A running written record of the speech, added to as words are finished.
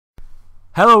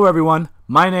Hello everyone,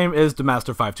 my name is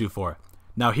TheMaster524.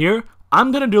 Now here,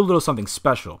 I'm going to do a little something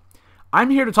special. I'm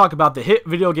here to talk about the hit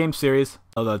video game series,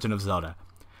 The Legend of Zelda.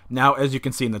 Now, as you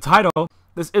can see in the title,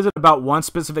 this isn't about one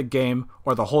specific game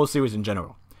or the whole series in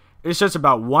general. It's just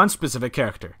about one specific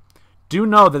character. Do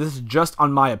know that this is just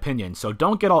on my opinion, so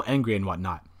don't get all angry and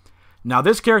whatnot. Now,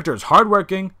 this character is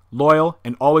hardworking, loyal,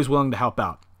 and always willing to help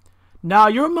out. Now,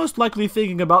 you're most likely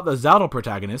thinking about the Zelda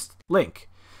protagonist, Link.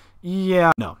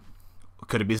 Yeah, no.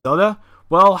 Could it be Zelda?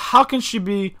 Well, how can she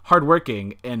be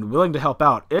hardworking and willing to help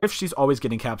out if she's always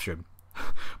getting captured?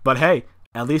 But hey,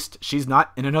 at least she's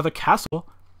not in another castle.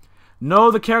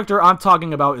 No, the character I'm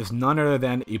talking about is none other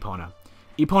than Epona.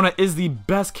 Epona is the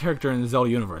best character in the Zelda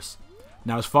universe.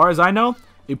 Now, as far as I know,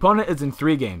 Epona is in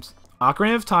 3 games: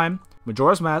 Ocarina of Time,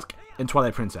 Majora's Mask, and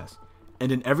Twilight Princess.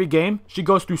 And in every game, she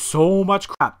goes through so much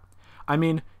crap. I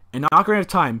mean, in Ocarina of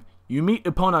Time, you meet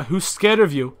Epona who's scared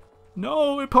of you.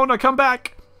 No, Epona, come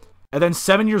back! And then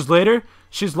 7 years later,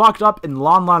 she's locked up in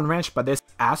Lon Lon Ranch by this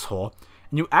asshole,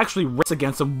 and you actually race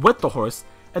against him with the horse,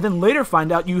 and then later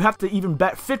find out you have to even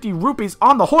bet 50 rupees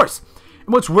on the horse.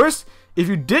 And what's worse, if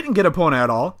you didn't get Epona at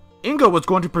all, Ingo was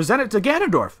going to present it to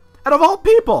Ganondorf, out of all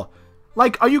people!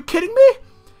 Like, are you kidding me?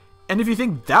 And if you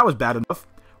think that was bad enough,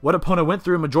 what Epona went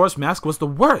through in Majora's Mask was the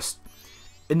worst.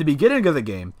 In the beginning of the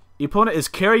game, Epona is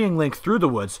carrying Link through the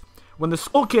woods when the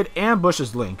Skull Kid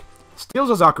ambushes Link, steals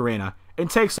his ocarina, and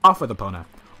takes off with Epona,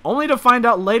 only to find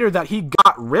out later that he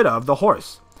got rid of the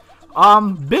horse.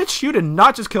 Bitch, you did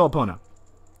not just kill Epona.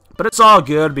 But it's all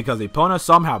good because Epona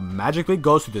somehow magically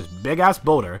goes through this big-ass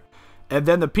boulder, and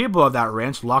then the people of that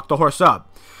ranch lock the horse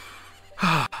up.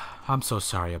 I'm so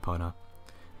sorry, Epona.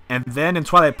 And then in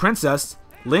Twilight Princess,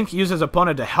 Link uses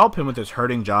Epona to help him with his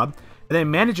herding job, and then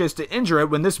manages to injure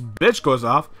it when this bitch goes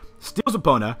off, steals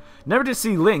Epona, never to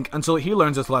see Link until he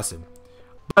learns his lesson.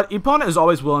 But Epona is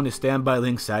always willing to stand by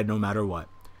Link's side no matter what.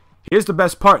 Here's the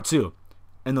best part too.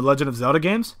 In the Legend of Zelda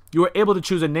games, you are able to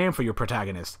choose a name for your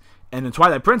protagonist. And in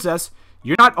Twilight Princess,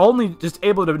 you're not only just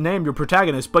able to name your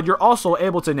protagonist, but you're also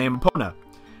able to name Epona.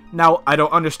 Now, I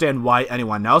don't understand why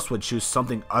anyone else would choose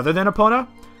something other than Epona,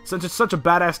 since it's such a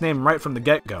badass name right from the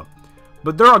get-go.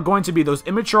 But there are going to be those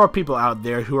immature people out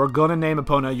there who are going to name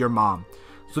Epona your mom.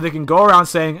 So they can go around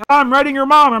saying, I'm writing your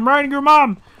mom, I'm writing your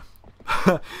mom.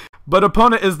 But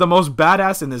Epona is the most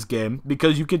badass in this game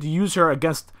because you get to use her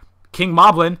against King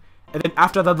Moblin, and then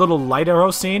after that little light arrow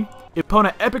scene,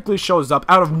 Epona epically shows up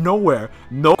out of nowhere,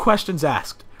 no questions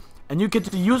asked. And you get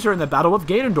to use her in the battle with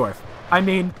Ganondorf. I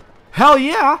mean, hell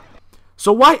yeah!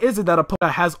 So why is it that Epona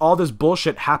has all this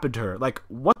bullshit happen to her? Like,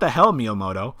 what the hell,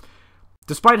 Miyamoto?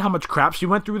 Despite how much crap she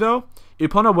went through though,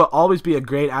 Epona will always be a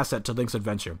great asset to Link's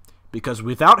adventure. Because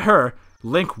without her,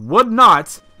 Link would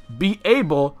not be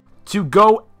able to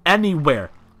go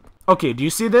anywhere. Okay, do you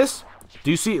see this?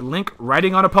 Do you see Link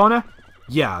riding on Epona?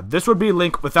 Yeah, this would be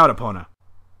Link without Epona.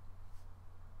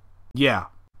 Yeah.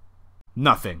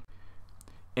 Nothing.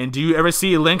 And do you ever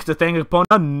see Link to thank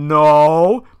Epona?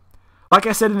 No. Like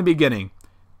I said in the beginning,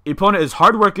 Epona is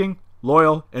hardworking,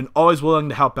 loyal, and always willing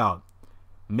to help out.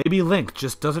 Maybe Link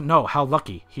just doesn't know how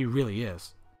lucky he really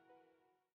is.